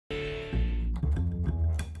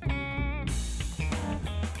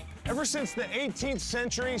Ever since the 18th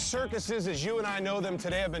century, circuses as you and I know them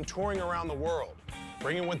today have been touring around the world,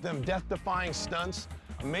 bringing with them death-defying stunts,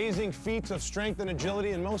 amazing feats of strength and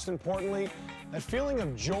agility, and most importantly, that feeling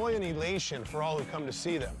of joy and elation for all who come to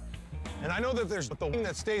see them. And I know that the thing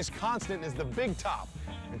that stays constant is the big top.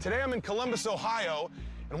 And today I'm in Columbus, Ohio,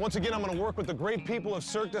 and once again I'm going to work with the great people of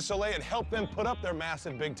Cirque du Soleil and help them put up their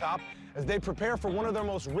massive big top as they prepare for one of their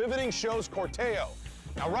most riveting shows, Corteo.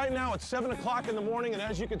 Now, right now, it's 7 o'clock in the morning, and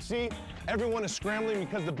as you can see, everyone is scrambling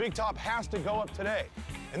because the big top has to go up today.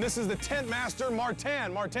 And this is the tent master,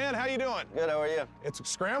 Martin. Martin, how you doing? Good, how are you? It's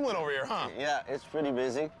scrambling over here, huh? Yeah, it's pretty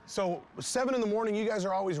busy. So, 7 in the morning, you guys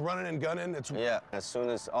are always running and gunning? Yeah, as soon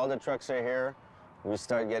as all the trucks are here, we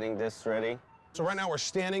start getting this ready. So right now, we're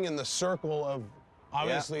standing in the circle of,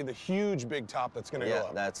 obviously, the huge big top that's gonna go up.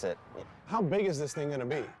 Yeah, that's it. How big is this thing gonna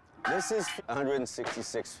be? This is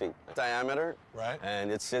 166 feet diameter. Right.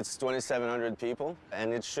 And it sits 2,700 people,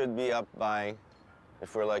 and it should be up by,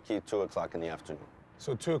 if we're lucky, 2 o'clock in the afternoon.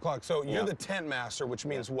 So 2 o'clock. So you're the tent master, which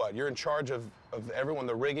means what? You're in charge of everyone,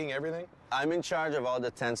 the rigging, everything? I'm in charge of all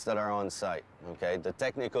the tents that are on site, okay? The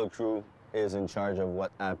technical crew is in charge of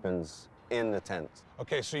what happens in the tent.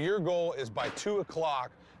 Okay, so your goal is by 2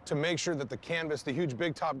 o'clock to make sure that the canvas, the huge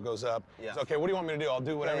big top goes up. Yeah. So, okay, what do you want me to do? I'll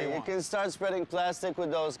do whatever you want. You can start spreading plastic with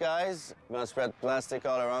those guys. I'm gonna spread plastic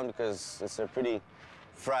all around because it's a pretty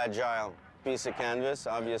fragile piece of canvas,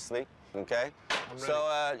 obviously, okay?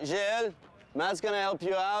 So, Gilles, Matt's gonna help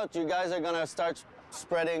you out. You guys are gonna start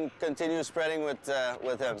spreading, continue spreading with him.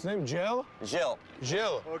 What's his name, Gilles? Gilles.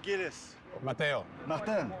 Gilles. Or Gilles. Mateo.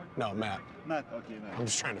 Martin. No, Matt. Matt, okay, Matt. I'm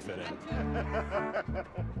just trying to fit in.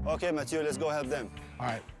 Okay, Mathieu, let's go help them. All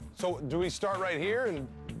right. So do we start right here and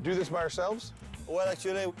do this by ourselves? Well,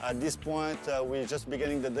 actually, at this point, we're just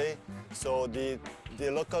beginning the day, so the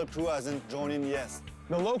local crew hasn't joined in yet.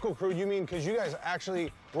 The local crew, you mean because you guys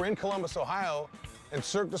actually were in Columbus, Ohio, and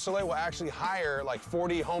Cirque du Soleil will actually hire like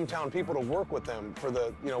 40 hometown people to work with them for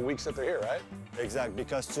the weeks that they're here, right? Exact,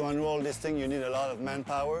 because to unroll this thing, you need a lot of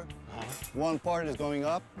manpower. One part is going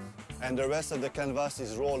up, and the rest of the canvas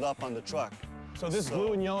is rolled up on the truck. So this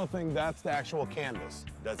blue and yellow thing, that's the actual canvas.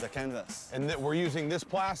 That's the canvas. And that we're using this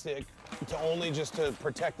plastic to only just to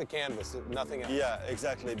protect the canvas, nothing else. Yeah,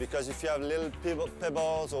 exactly, because if you have little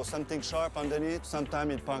pebbles or something sharp underneath,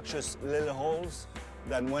 sometimes it punctures little holes.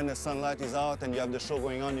 Then when the sunlight is out and you have the show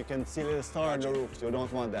going on, you can see a little star on the roof. You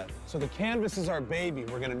don't want that. So the canvas is our baby.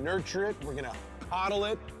 We're gonna nurture it, we're gonna coddle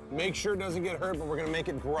it, make sure it doesn't get hurt, but we're gonna make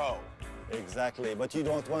it grow. Exactly, but you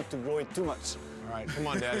don't want to grow it too much. All right, come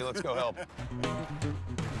on, Daddy, let's go help.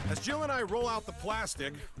 As Jill and I roll out the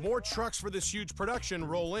plastic, more trucks for this huge production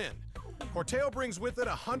roll in. Corteo brings with it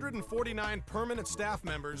 149 permanent staff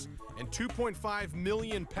members and 2.5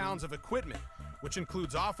 million pounds of equipment, which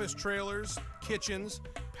includes office trailers, kitchens,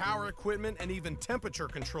 power equipment, and even temperature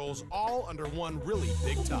controls, all under one really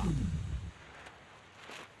big top.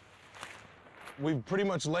 We've pretty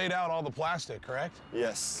much laid out all the plastic, correct?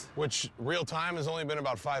 Yes. Which, real time, has only been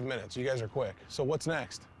about 5 minutes. You guys are quick. So what's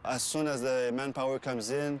next? As soon as the manpower comes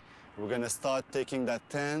in, we're gonna start taking that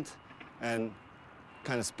tent and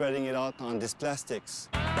kind of spreading it out on these plastics.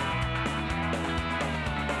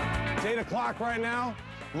 It's 8 o'clock right now.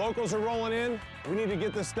 Locals are rolling in. We need to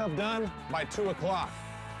get this stuff done by 2 o'clock.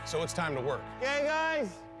 So it's time to work. Okay, guys,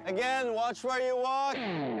 again, watch where you walk.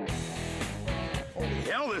 Holy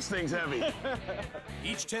hell, this thing's heavy.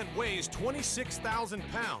 Each tent weighs 26,000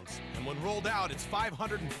 pounds, and when rolled out, it's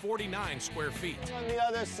 549 square feet. On the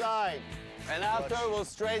other side. And after, we'll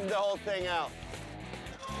straighten the whole thing out.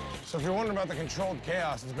 So if you're wondering about the controlled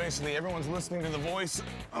chaos, it's basically everyone's listening to the voice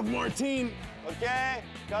of Martin. Okay,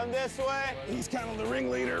 come this way. He's kind of the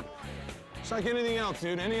ringleader. It's like anything else,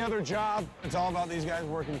 dude. Any other job, it's all about these guys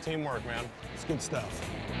working teamwork, man. It's good stuff.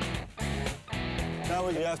 Now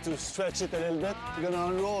we have to stretch it a little bit. We're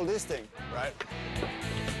gonna unroll this thing. Right.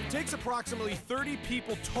 It takes approximately 30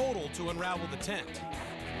 people total to unravel the tent.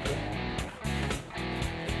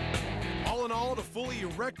 All in all, to fully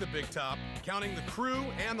erect the big top, counting the crew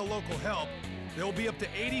and the local help, there will be up to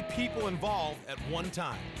 80 people involved at one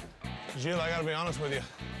time. Gilles, I gotta be honest with you.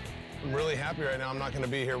 I'm really happy right now. I'm not gonna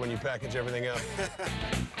be here when you package everything up.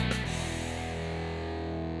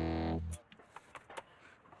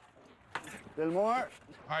 A little more.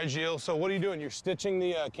 All right, Gilles, so what are you doing? You're stitching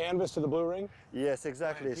the canvas to the blue ring? Yes,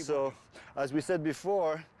 exactly. So, as we said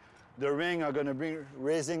before, the ring are gonna bring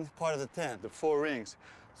raising part of the tent, the 4 rings.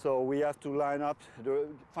 So we have to line up,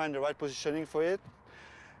 find the right positioning for it.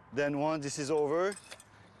 Then once this is over,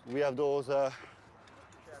 we have those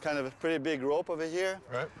kind of a pretty big rope over here.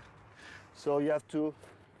 Right. So you have to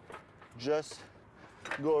just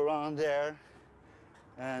go around there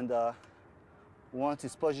And once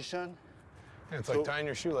it's positioned, Yeah, it's like tying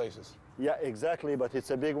your shoelaces. yeah, exactly, but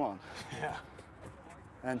it's a big one. Yeah.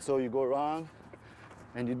 And so you go around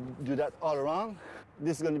and you do that all around.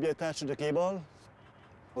 This is going to be attached to the cable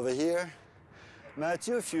over here.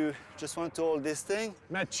 Mathieu, if you just want to hold this thing.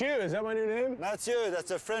 Mathieu, is that my new name? Mathieu,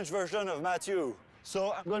 that's a French version of Mathieu.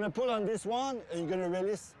 So I'm going to pull on this one and you're going to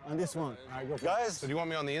release on this one. All right, go for it. Guys, So do you want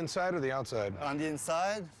me on the inside or the outside? on the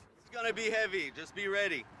inside. It's gonna be heavy, just be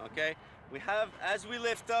ready, okay? We have, as we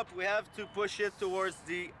lift up, we have to push it towards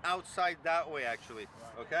the outside that way, actually,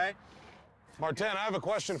 okay? Martin, I have a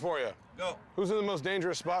question for you. Go. Who's in the most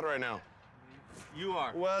dangerous spot right now? You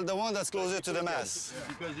are. Well, the one that's closer to the mast.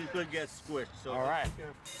 Because you could get squished, so. All right.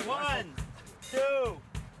 1, 2,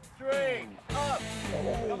 3, up.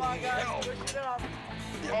 Come on, guys, push it up.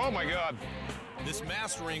 Oh my God. This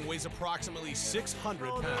mast ring weighs approximately 600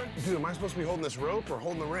 pounds. Dude, am I supposed to be holding this rope or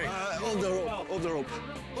holding the ring? Hold the rope, hold the rope.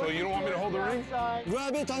 So you don't want me to hold the ring?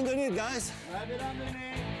 Grab it underneath, guys. Grab it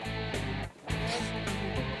underneath.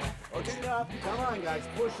 Okay. Come on, guys,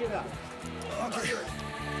 push it up. Okay.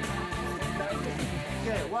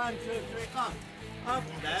 Okay, 1, 2, 3, up. Up,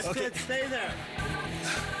 that's Okay. it, stay there.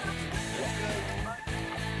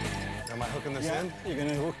 Am I hooking this Yeah, in? you're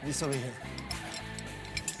gonna hook this over here.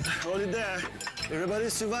 Hold it there. Everybody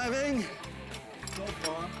surviving? So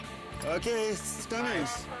far. Okay, it's coming.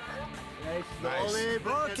 Nice.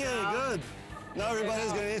 Okay, good. Now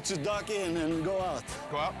everybody's gonna need to dock in and go out.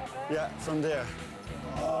 Go up. Yeah, from there.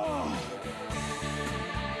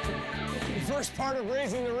 The first part of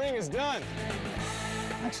raising the ring is done.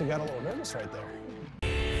 I actually got a little nervous right there.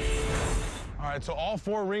 All right, so all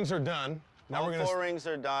 4 rings are done. Now All we're gonna 4 rings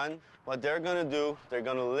are done. What they're gonna do, they're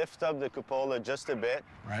gonna lift up the cupola just a bit,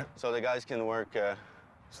 Right. so the guys can work,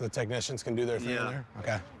 So the technicians can do their thing in Yeah. there?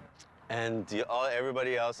 Okay. and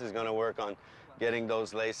everybody else is gonna work on getting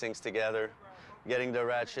those lacings together, getting the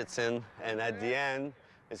ratchets in, and at the end,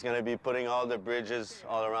 it's gonna be putting all the bridges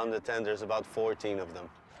all around the tent. There's about 14 of them.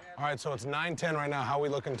 All right, so it's 9:10 right now. How are we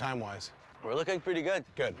looking time-wise? We're looking pretty good.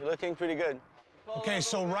 Good. We're looking pretty good. Okay,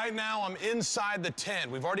 so right now I'm inside the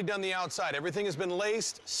tent. We've already done the outside. Everything has been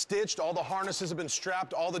laced, stitched, all the harnesses have been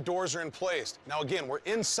strapped, all the doors are in place. Now again, we're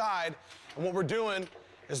inside, and what we're doing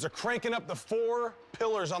is they're cranking up the 4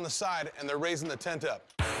 pillars on the side and they're raising the tent up.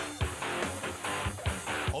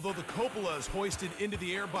 Although the cupola is hoisted into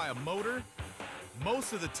the air by a motor,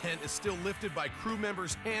 most of the tent is still lifted by crew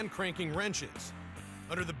members hand cranking wrenches.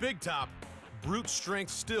 Under the big top, brute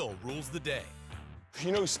strength still rules the day.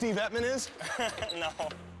 You know who Steve Ettman is? No.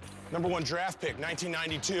 #1 draft pick,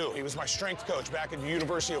 1992. He was my strength coach back at the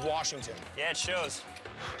University of Washington. Yeah, it shows.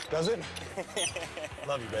 Does it?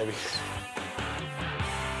 Love you, baby.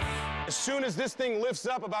 As soon as this thing lifts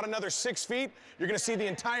up about another 6 feet, you're gonna see the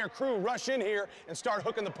entire crew rush in here and start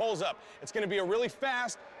hooking the poles up. It's gonna be a really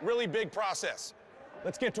fast, really big process.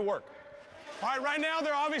 Let's get to work. All right, right now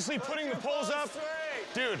they're obviously putting the poles up.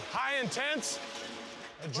 Dude, high intense,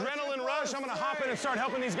 adrenaline rush. I'm gonna hop in and start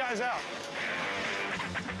helping these guys out.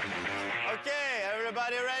 Okay,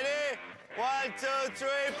 everybody ready? 1, 2, 3,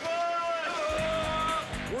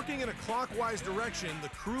 push! Working in a clockwise direction, the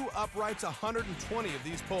crew uprights 120 of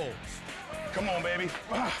these poles. Come on, baby.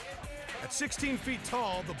 At 16 feet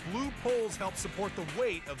tall, the blue poles help support the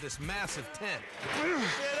weight of this massive tent.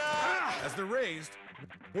 Get up! As they're raised,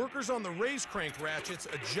 workers on the raise crank ratchets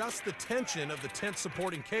adjust the tension of the tent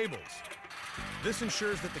supporting cables. This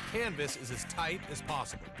ensures that the canvas is as tight as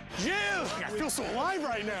possible. Jill, I feel so alive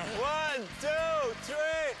right now. 1, 2, 3.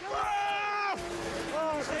 Lift it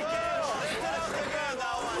off the ground,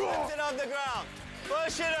 that one. Lift it off the ground.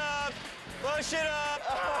 Push it up. Push it up.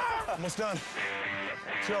 Almost done.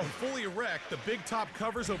 So, Fully erect, the big top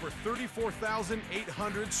covers over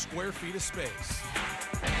 34,800 square feet of space.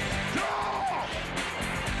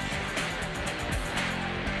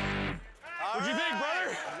 what'd you think,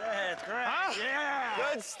 brother? Yeah, it's great. Huh?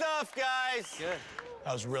 Yeah. Good stuff, guys. Good.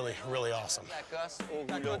 That was really, really awesome. All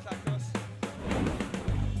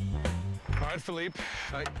right, Philippe.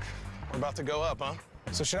 We're about to go up, huh?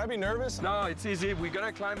 So should I be nervous? No, it's easy. We're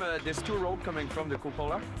gonna climb, there's 2 ropes coming from the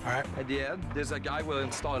cupola. All right. At the end, there's a guy will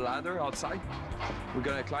install a ladder outside. We're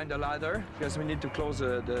gonna climb the ladder because we need to close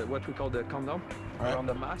what we call the condom around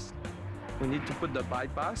the mast. We need to put the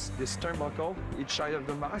bypass, this turnbuckle, each side of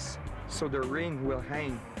the mast, so the ring will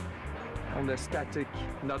hang on the static,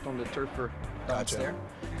 not on the turfer. Gotcha. There.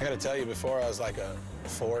 I gotta tell you, before I was like a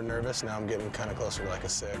 4 nervous, now I'm getting kind of closer to like a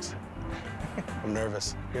 6. I'm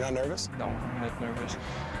nervous. You're not nervous? No, I'm not nervous.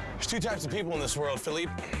 There's 2 types of people in this world,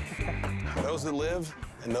 Philippe. Those that live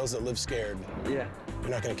and those that live scared. Yeah. You're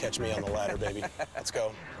not gonna catch me on the ladder, baby. Let's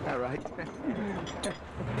go. All right.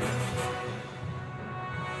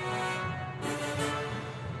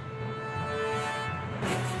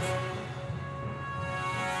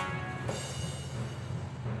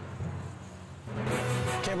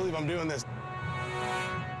 Can't believe I'm doing this.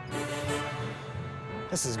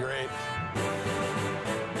 This is great.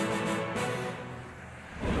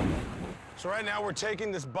 So right now we're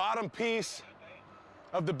taking this bottom piece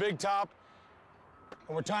of the big top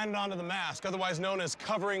and we're tying it onto the mask, otherwise known as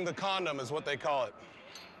covering the condom is what they call it.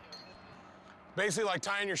 Basically like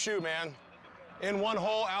tying your shoe, man. In one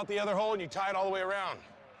hole, out the other hole, and you tie it all the way around.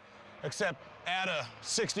 Except add a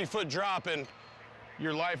 60-foot drop in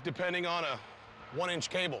your life depending on a 1-inch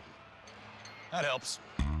cable. That helps.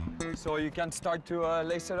 So you can start to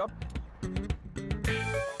lace it up.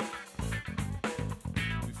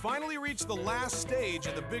 We finally reached the last stage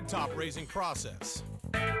of the big top raising process.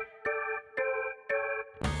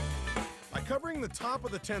 By covering the top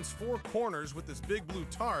of the tent's 4 corners with this big blue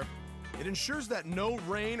tarp, it ensures that no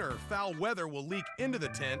rain or foul weather will leak into the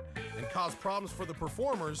tent and cause problems for the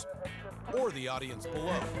performers or the audience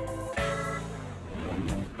below.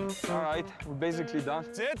 All right, we're basically done.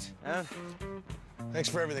 That's it? Yeah, Thanks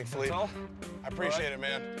for everything, Philippe. that's all. I appreciate it,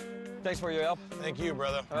 man. Thanks for your help. Thank you,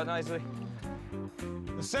 brother. Have a nice day.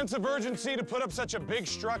 The sense of urgency to put up such a big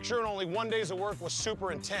structure in only 1 day's of work was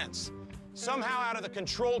super intense. Somehow, out of the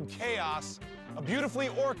controlled chaos, a beautifully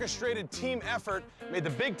orchestrated team effort made the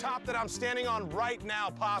big top that I'm standing on right now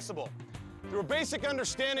possible. Through a basic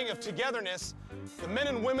understanding of togetherness, the men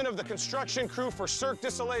and women of the construction crew for Cirque du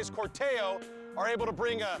Soleil's Corteo are able to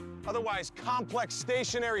bring a otherwise complex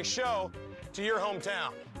stationary show to your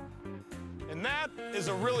hometown. And that is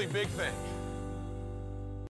a really big thing.